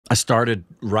I started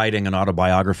writing an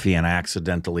autobiography and I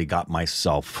accidentally got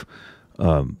myself,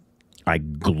 I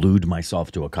glued myself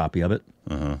to a copy of it.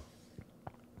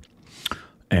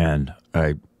 And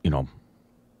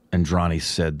Andrani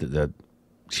said that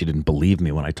she didn't believe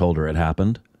me when I told her it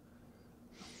happened.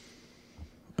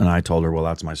 And I told her, well,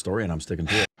 that's my story and I'm sticking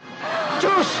to it.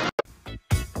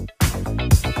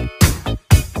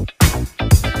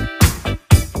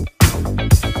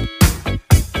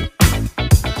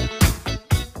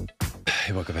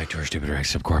 Hey, welcome back to our Stupid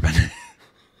Rex. I'm Corbin. You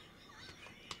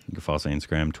can follow us on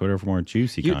Instagram, Twitter for more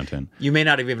juicy content. You may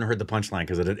not have even heard the punchline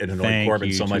because it annoyed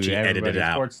Corbin so much he edited it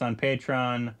out. Sports on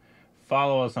Patreon.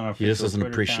 Follow us on our He just doesn't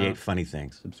Twitter appreciate account. funny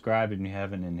things. Subscribe if you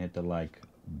haven't and hit the like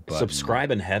button.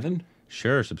 Subscribe in heaven?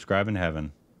 Sure, subscribe in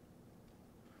heaven.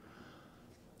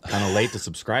 Kind of late to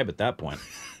subscribe at that point.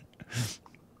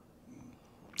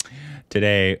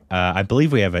 Today, I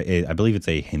believe we have I believe it's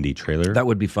a Hindi trailer. That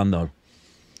would be fun though.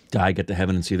 To I get to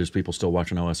heaven and see there's people still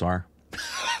watching OSR.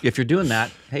 If you're doing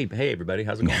that, hey everybody,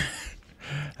 how's it going? Hope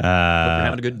you're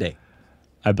having a good day.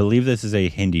 I believe this is a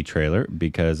Hindi trailer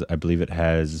because I believe it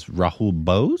has Rahul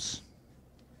Bose.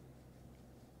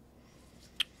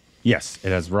 Yes, it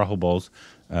has Rahul Bose.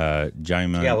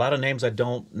 Jaima. Yeah, a lot of names I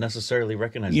don't necessarily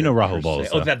recognize. You know Rahul Bose.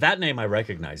 Oh, that name I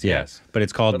recognize. Yes, but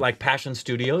it's called. But like Passion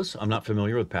Studios, I'm not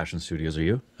familiar with Passion Studios. Are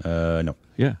you? No.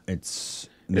 Yeah, It's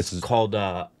called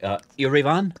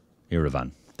Iraivan.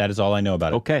 Iraivan. That is all I know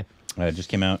about it. Okay, it just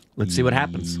came out. Let's see what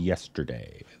happens.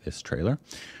 Yesterday, this trailer.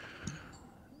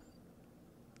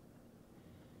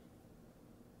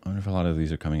 I wonder if a lot of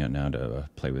these are coming out now to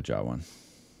play with Jawan.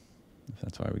 If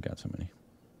that's why we got so many.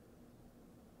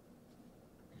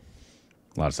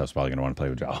 A lot of stuff's probably going to want to play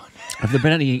with Jawan. Have there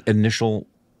been any initial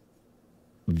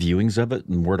viewings of it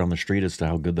and word on the street as to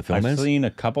how good the film is? I've seen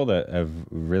a couple that have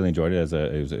really enjoyed it.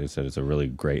 It said it's a really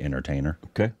great entertainer.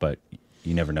 Okay, but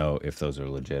you never know if those are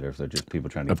legit or if they're just people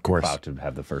trying to get clout to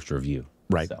have the first review.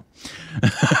 Right. So.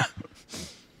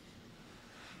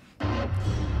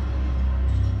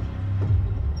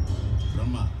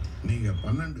 நீங்க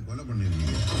 12 கொலை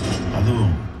பண்ணிருக்கீங்க.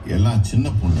 அதுவும் எல்லாம் சின்ன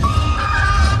பொண்ணு.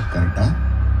 கரெக்ட்டா?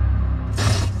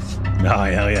 Oh,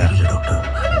 hell yeah. Doctor.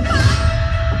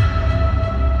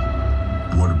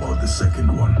 What about the second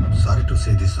one? Sorry to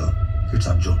say this, sir. It's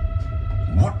Arjun.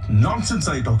 What nonsense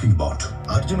are you talking about?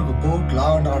 Arjun's court,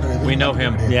 law and order. We know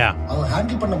him. Yeah. He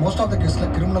handled most of the cases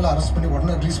like criminal arrest பண்ணி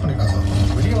உடனே release பண்ணிருக்காங்க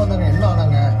sir. வெளிய வந்தாங்க என்ன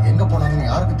ஆனாங்க எங்க போனாங்கன்னு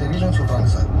யாருக்கு தெரியலன்னு சொல்றாங்க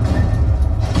சார்.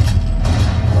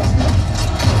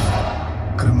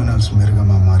 கிரிமினல்ஸ்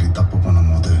மிருகமா மாறி தப்பு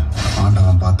பண்ணும்போது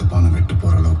ஆண்டவன் பார்த்துப்பான்னு விட்டு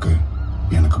போற அளவுக்கு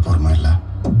எனக்கு பொறுமை இல்லை.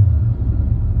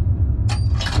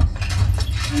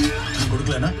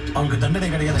 கொடுக்கலனா அவங்க தண்டனை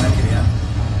கிடையாது நினைக்கிறியா?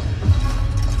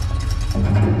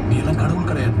 நீ எல்லாம் கடவுள்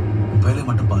கிடையாது. வேலை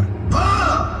மட்டும் பாரு.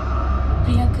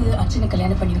 பிரியாக்கு அர்ஜுனை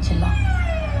கல்யாணம் பண்ணி வச்சிடலாம்.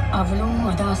 அவளும்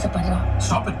அதான் ஆசைப்படுறா.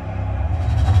 Stop it.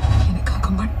 எனக்காக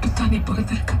மட்டும் தான் இப்போ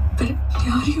இருக்க.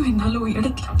 யாரையும் என்னால ஒரு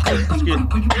இடத்துல கல்பனை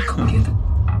பண்ணி வைக்க முடியாது.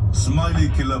 Smiley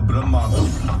killer Brahma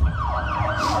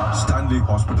Stanley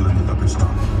Hospital in the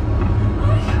Pakistan.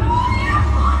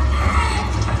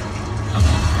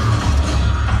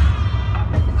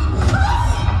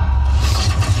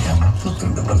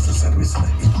 Service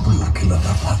में इतनी किला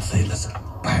ना बात सही लगा सर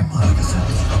पैमार के सर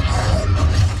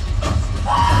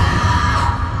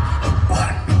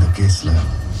इन द केस ले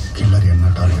किलर என்ன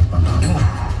டார்கெட் பண்றாங்க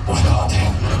போடாதே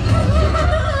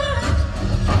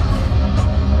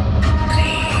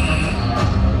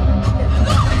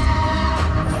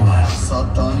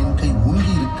சாத்தானின் கை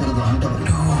மூங்கி இருக்கிறது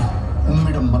ஆண்டவரே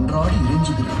உம்மிடம் மன்றாடி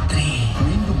இறைஞ்சுகிறேன்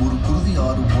மீண்டும் ஒரு குருதி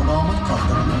ஆறு போடாமல்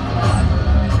காத்தருளும்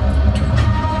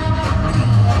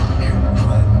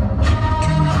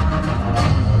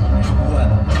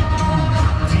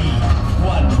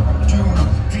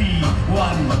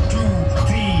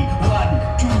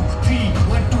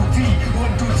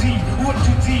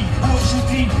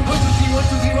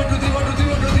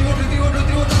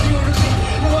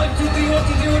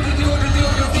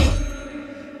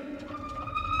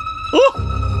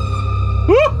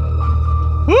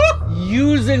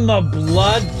Using my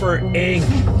blood for ink.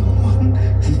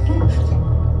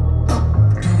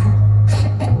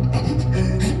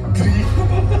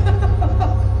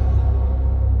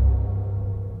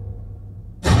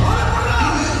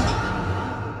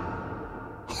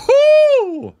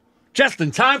 Just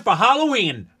in time for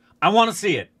Halloween. I want to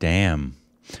see it. Damn.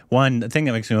 One thing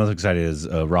that makes me most excited is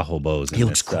Rahul Bose. He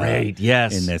looks great, yes.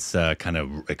 In this kind of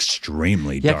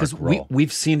extremely dark role. Yeah, because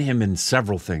we've seen him in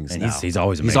several things and now. He's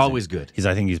always amazing. He's always good.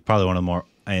 I think he's probably one of the more,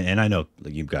 and I know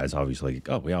like, you guys obviously,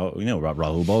 we know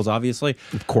Rahul Bose, obviously.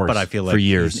 Of course, but I feel like for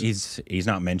years. He's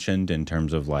not mentioned in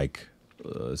terms of like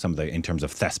some of the in terms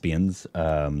of thespians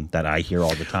that I hear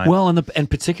all the time. Well, and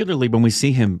particularly when we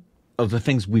see him, of the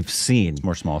things we've seen,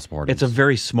 more small supporting. It's a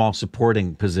very small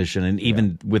supporting position, and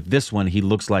even with this one, he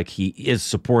looks like he is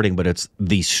supporting, but it's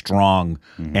the strong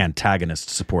antagonist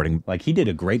supporting. Like he did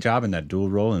a great job in that dual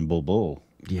role in Bull.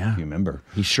 Yeah, if you remember,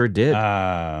 he sure did.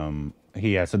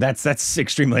 Yeah, so that's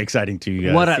extremely exciting to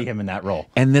see him in that role.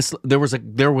 And there was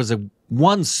a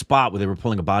one spot where they were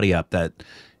pulling a body up that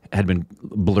had been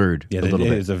blurred. Yeah, a little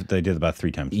bit. They did about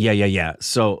 3 times. Yeah.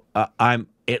 So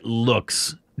it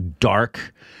looks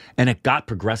dark, and it got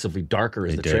progressively darker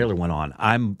as the trailer went on.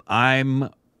 I'm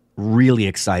really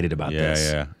excited about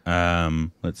this. Yeah.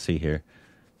 Let's see here.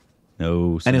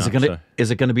 No. And is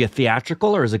it gonna be a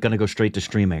theatrical, or is it gonna go straight to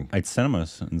streaming? It's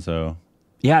cinemas, and so.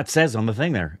 Yeah, it says on the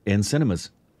thing there, in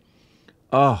cinemas.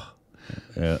 Oh.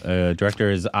 Director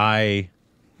is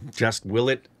Just will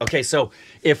it? Okay, so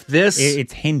if this...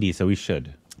 It's Hindi, so we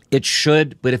should. It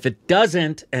should, but if it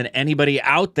doesn't, and anybody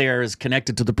out there is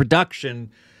connected to the production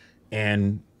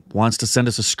and wants to send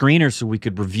us a screener so we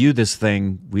could review this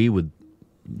thing, we would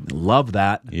love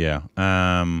that. Yeah.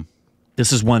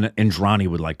 This is one Indrani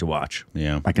would like to watch.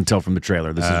 Yeah. I can tell from the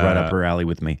trailer. This is right up her alley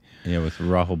with me. Yeah, with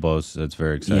Rahul Bose, that's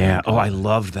very exciting. Yeah. Oh, I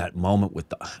love that moment with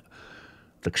the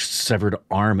severed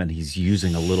arm, and he's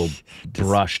using a little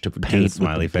brush to paint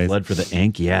smiley with the face. blood for the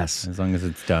ink. Yes. As long as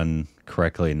it's done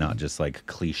correctly, not just like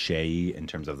cliche in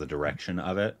terms of the direction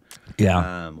of it.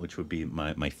 Yeah. Which would be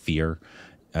my fear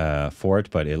for it.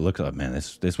 But it looks like, man,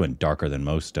 this went darker than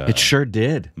most. It sure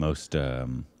did. Most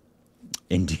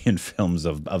Indian films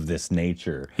of this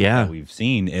nature that we've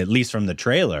seen, at least from the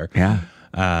trailer. Yeah.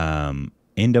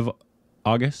 End of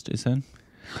August, is that?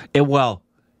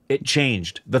 It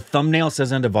changed. The thumbnail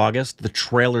says end of August. The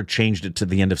trailer changed it to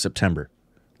the end of September.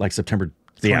 Like September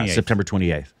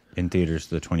 28th. In theaters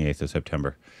the 28th of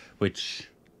September.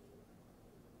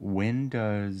 When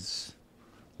does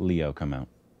Leo come out?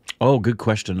 Oh, good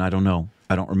question. I don't know.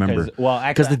 I don't remember.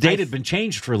 Because the date had been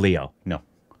changed for Leo. No.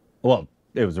 Well,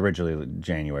 it was originally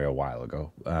January a while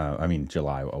ago.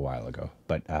 July a while ago.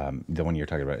 But the one you're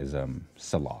talking about is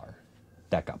Solar.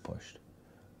 That got pushed.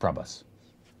 Prabhas.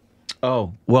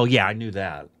 Oh. Well, yeah, I knew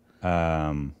that. What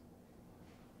am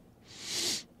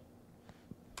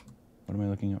I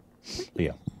looking at?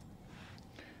 Leo.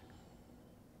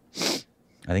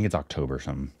 I think it's October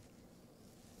something.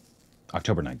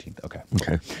 October 19th. Okay.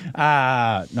 Okay.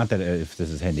 Not that if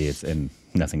this is Hindi, and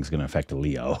nothing's going to affect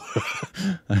Leo.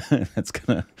 It's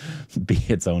going to be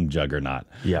its own juggernaut.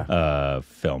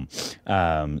 Film.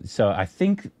 So I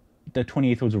think the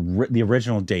 28th was the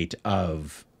original date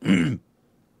of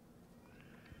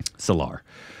Solar,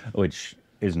 which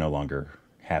is no longer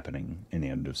happening in the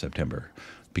end of September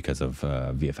because of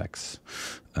VFX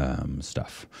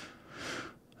stuff.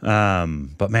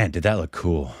 But man, did that look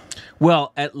cool.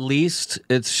 Well, at least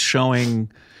it's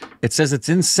showing, it says it's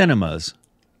in cinemas.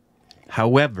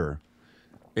 However,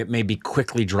 it may be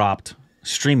quickly dropped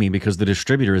streaming because the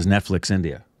distributor is Netflix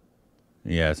India.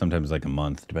 Yeah, sometimes like a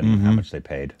month, depending on how much they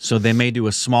paid. So they may do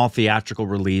a small theatrical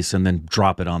release and then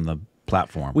drop it on the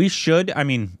platform. We should,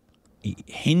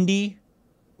 Hindi,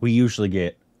 we usually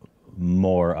get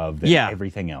more of than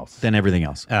everything else.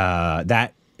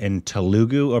 That and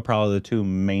Telugu are probably the two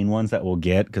main ones that we'll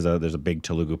get because there's a big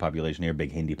Telugu population here,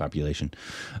 big Hindi population,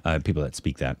 people that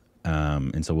speak that.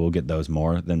 And so we'll get those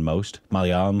more than most.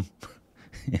 Malayalam,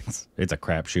 it's a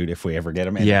crapshoot if we ever get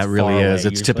them. And yeah, it really is.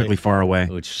 It's usually, typically far away.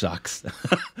 Which sucks.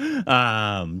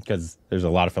 Because there's a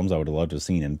lot of films I would have loved to have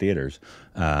seen in theaters.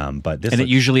 But this it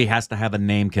usually has to have a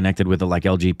name connected with it, like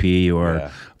LGP or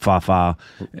Fafa.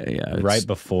 Yeah, right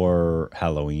before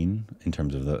Halloween, in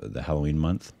terms of the Halloween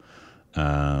month.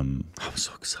 I'm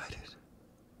so excited.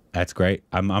 That's great.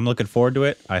 I'm looking forward to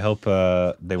it. I hope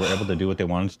they were able to do what they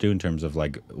wanted to do in terms of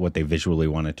like what they visually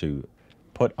wanted to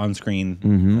put on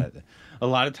screen. A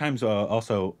lot of times,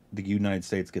 also the United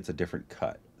States gets a different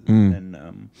cut. And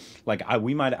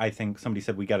I think somebody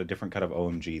said we got a different cut of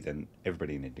OMG than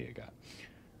everybody in India got.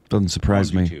 Doesn't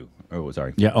surprise me. OMG2. Oh,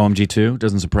 sorry. Yeah, OMG2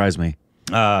 doesn't surprise me.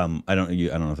 I don't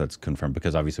know if that's confirmed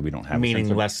because obviously we don't have meaning a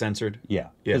censor. less censored. Yeah,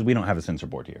 because we don't have a censor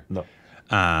board here. No.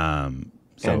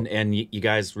 So and you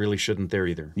guys really shouldn't there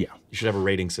either. Yeah, you should have a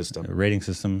rating system. The rating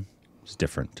system is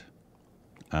different,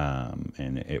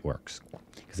 and it works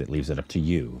because it leaves it up to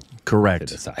you. Correct.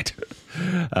 To decide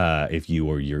if you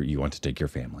or you want to take your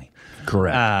family.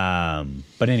 Correct.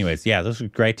 But anyways, yeah, those were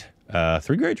great.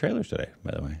 3 great trailers today,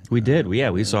 by the way. We did.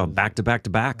 We saw back to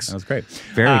backs. That was great.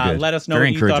 Very good. Let us know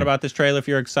what you thought about this trailer. If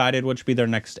you're excited, what should be their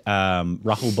next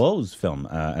Rahul Bose film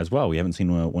as well. We haven't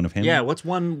seen one of him. Yeah, what's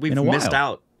one we've missed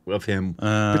out of him?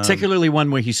 Particularly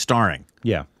one where he's starring.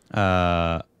 Yeah.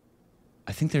 I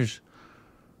think there's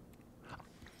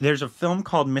a film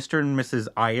called Mr. and Mrs.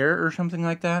 Iyer or something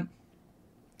like that.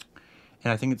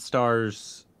 And I think it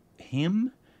stars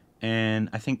him. And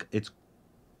I think it's...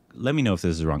 Let me know if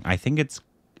this is wrong. I think it's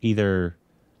either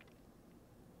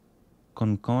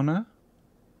Concona.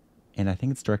 And I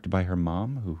think it's directed by her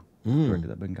mom, who directed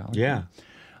that Bengali. Yeah.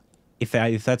 If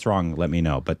that's wrong, let me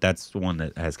know. But that's the one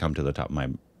that has come to the top of my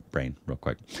brain real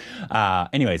quick.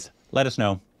 Anyways, let us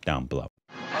know down below.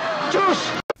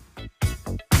 Juice!